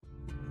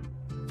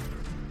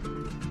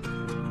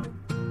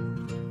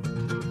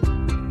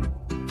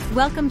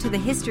Welcome to the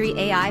History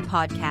AI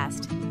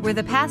podcast, where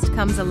the past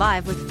comes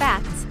alive with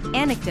facts,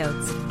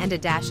 anecdotes, and a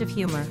dash of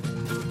humor.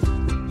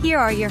 Here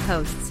are your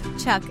hosts,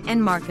 Chuck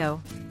and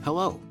Marco.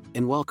 Hello,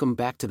 and welcome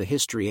back to the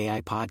History AI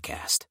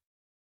podcast.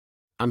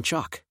 I'm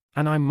Chuck.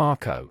 And I'm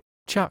Marco.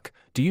 Chuck,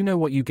 do you know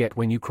what you get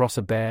when you cross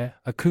a bear,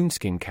 a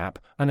coonskin cap,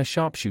 and a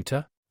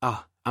sharpshooter?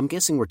 I'm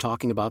guessing we're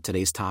talking about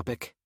today's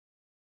topic.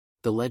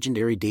 The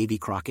legendary Davy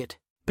Crockett.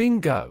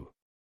 Bingo!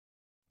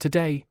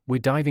 Today, we're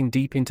diving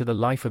deep into the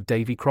life of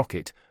Davy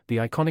Crockett, the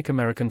iconic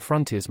American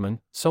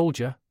frontiersman,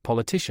 soldier,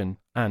 politician,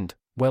 and,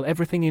 well,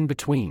 everything in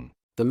between.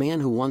 The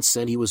man who once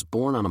said he was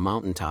born on a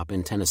mountaintop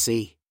in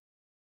Tennessee.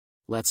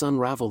 Let's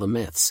unravel the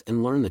myths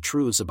and learn the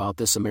truths about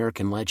this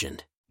American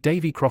legend.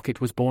 Davy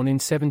Crockett was born in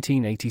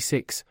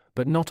 1786,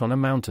 but not on a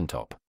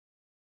mountaintop.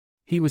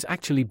 He was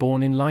actually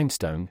born in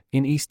Limestone,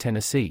 in East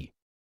Tennessee.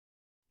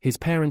 His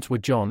parents were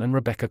John and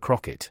Rebecca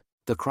Crockett.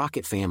 The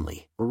Crockett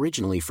family,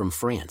 originally from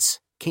France,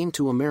 came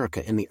to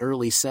America in the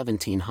early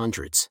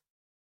 1700s.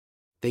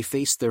 They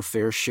faced their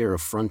fair share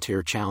of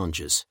frontier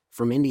challenges,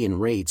 from Indian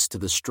raids to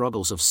the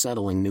struggles of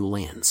settling new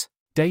lands.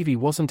 Davy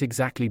wasn't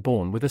exactly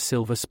born with a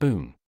silver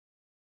spoon.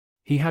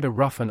 He had a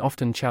rough and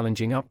often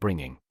challenging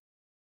upbringing.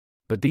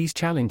 But these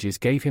challenges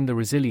gave him the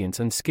resilience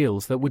and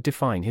skills that would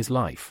define his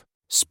life.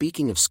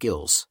 Speaking of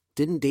skills,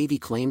 didn't Davy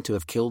claim to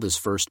have killed his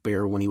first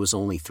bear when he was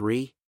only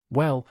 3?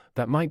 Well,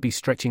 that might be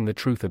stretching the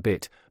truth a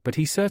bit, but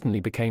he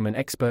certainly became an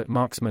expert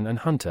marksman and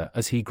hunter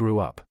as he grew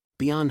up.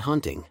 Beyond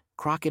hunting,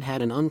 Crockett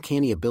had an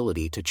uncanny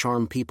ability to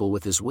charm people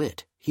with his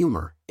wit,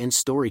 humor, and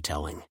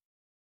storytelling.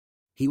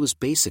 He was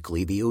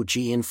basically the OG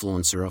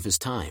influencer of his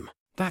time.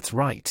 That's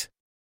right.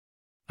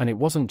 And it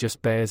wasn't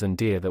just bears and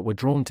deer that were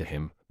drawn to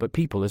him, but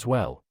people as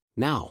well.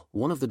 Now,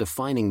 one of the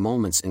defining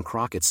moments in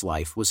Crockett's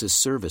life was his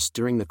service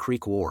during the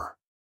Creek War.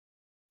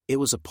 It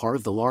was a part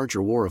of the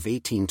larger War of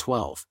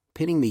 1812,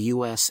 pitting the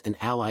U.S. and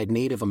allied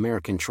Native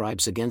American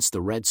tribes against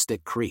the Red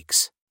Stick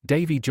Creeks.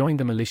 Davy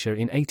joined the militia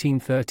in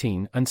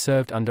 1813 and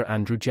served under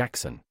Andrew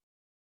Jackson.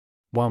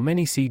 While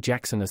many see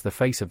Jackson as the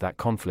face of that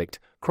conflict,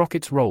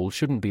 Crockett's role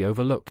shouldn't be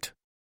overlooked.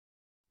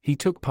 He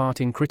took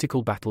part in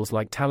critical battles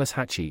like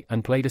Tallahatchie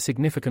and played a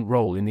significant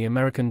role in the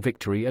American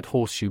victory at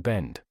Horseshoe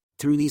Bend.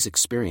 Through these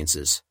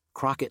experiences,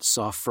 Crockett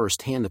saw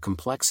firsthand the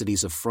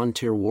complexities of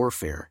frontier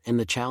warfare and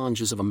the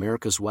challenges of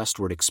America's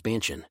westward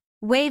expansion.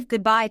 Wave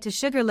goodbye to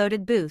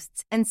sugar-loaded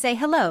boosts and say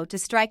hello to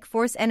Strike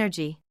Force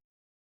Energy.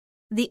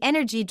 The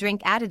energy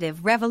drink additive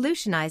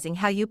revolutionizing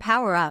how you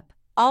power up,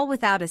 all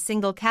without a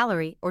single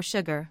calorie or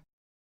sugar.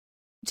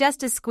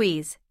 Just a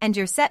squeeze, and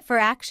you're set for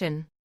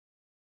action.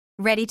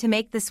 Ready to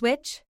make the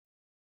switch?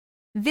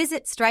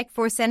 Visit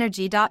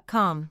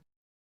strikeforceenergy.com.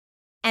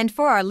 And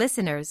for our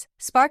listeners,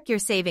 spark your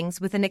savings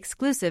with an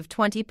exclusive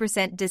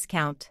 20%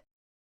 discount.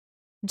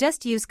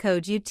 Just use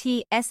code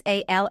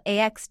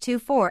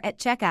UTSALAX24 at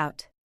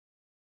checkout.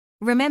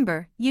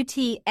 Remember,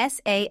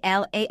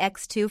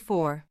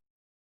 UTSALAX24.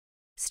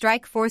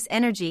 Strike Force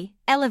Energy,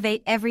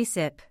 elevate every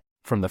sip.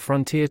 From the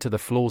frontier to the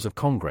floors of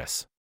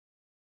Congress.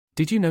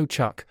 Did you know,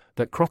 Chuck,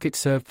 that Crockett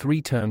served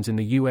 3 terms in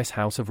the U.S.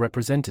 House of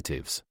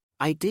Representatives?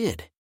 I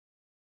did.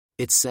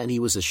 It's said he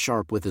was as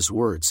sharp with his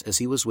words as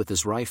he was with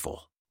his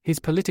rifle. His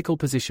political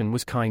position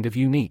was kind of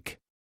unique.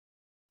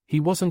 He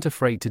wasn't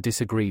afraid to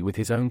disagree with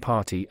his own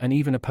party and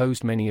even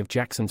opposed many of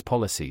Jackson's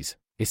policies,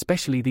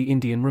 especially the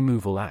Indian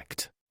Removal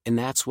Act. And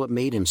that's what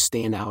made him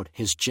stand out,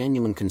 his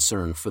genuine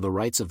concern for the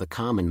rights of the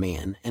common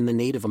man and the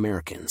Native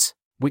Americans.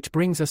 Which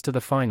brings us to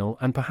the final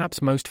and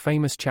perhaps most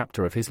famous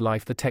chapter of his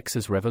life, the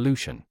Texas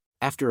Revolution.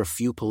 After a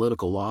few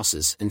political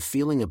losses and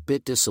feeling a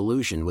bit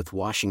disillusioned with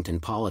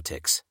Washington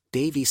politics,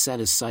 Davy set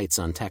his sights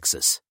on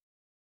Texas.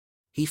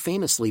 He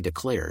famously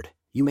declared,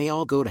 "You may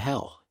all go to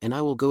hell, and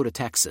I will go to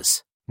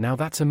Texas." Now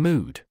that's a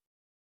mood.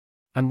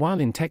 And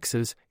while in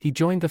Texas, he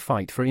joined the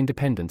fight for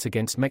independence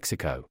against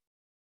Mexico.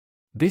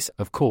 This,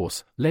 of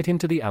course, led him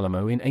to the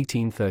Alamo in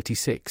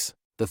 1836.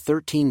 The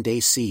 13-day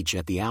siege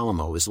at the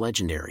Alamo is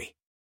legendary.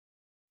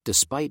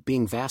 Despite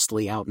being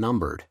vastly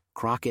outnumbered,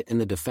 Crockett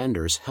and the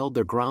defenders held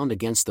their ground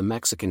against the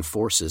Mexican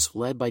forces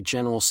led by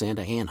General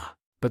Santa Anna.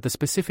 But the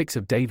specifics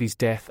of Davy's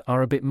death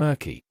are a bit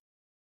murky.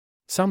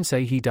 Some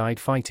say he died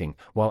fighting,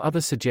 while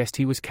others suggest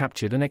he was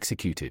captured and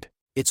executed.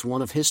 It's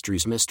one of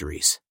history's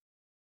mysteries.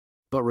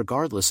 But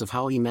regardless of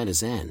how he met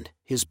his end,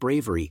 his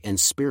bravery and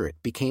spirit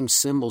became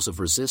symbols of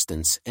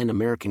resistance and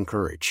American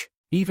courage.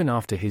 Even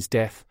after his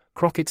death,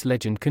 Crockett's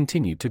legend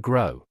continued to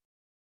grow.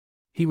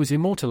 He was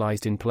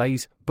immortalized in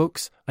plays,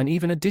 books, and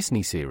even a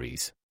Disney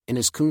series. And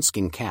his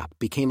coonskin cap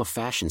became a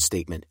fashion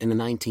statement in the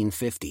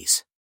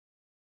 1950s.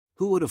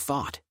 Who would have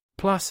thought?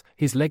 Plus,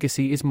 his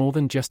legacy is more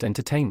than just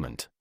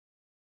entertainment.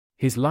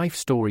 His life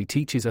story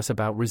teaches us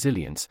about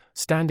resilience,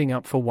 standing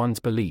up for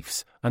one's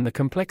beliefs, and the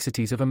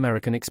complexities of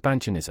American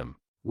expansionism.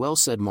 Well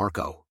said,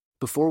 Marco.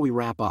 Before we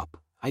wrap up,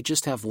 I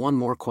just have one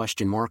more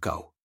question,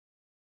 Marco.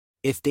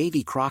 If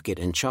Davy Crockett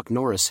and Chuck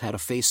Norris had a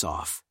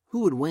face-off,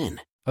 who would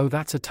win? Oh,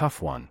 that's a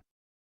tough one.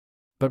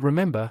 But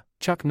remember,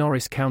 Chuck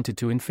Norris counted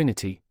to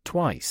infinity,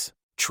 twice.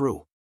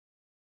 True.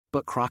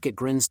 But Crockett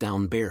grins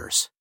down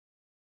bears.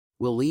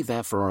 We'll leave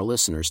that for our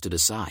listeners to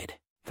decide.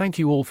 Thank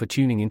you all for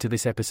tuning into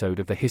this episode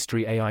of the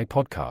History AI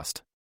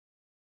podcast.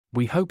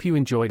 We hope you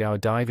enjoyed our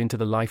dive into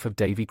the life of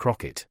Davy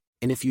Crockett.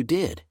 And if you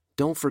did,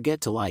 don't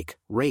forget to like,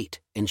 rate,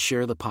 and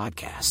share the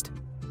podcast.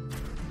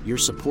 Your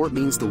support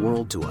means the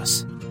world to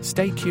us.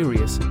 Stay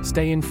curious,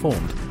 stay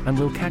informed, and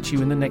we'll catch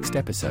you in the next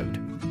episode.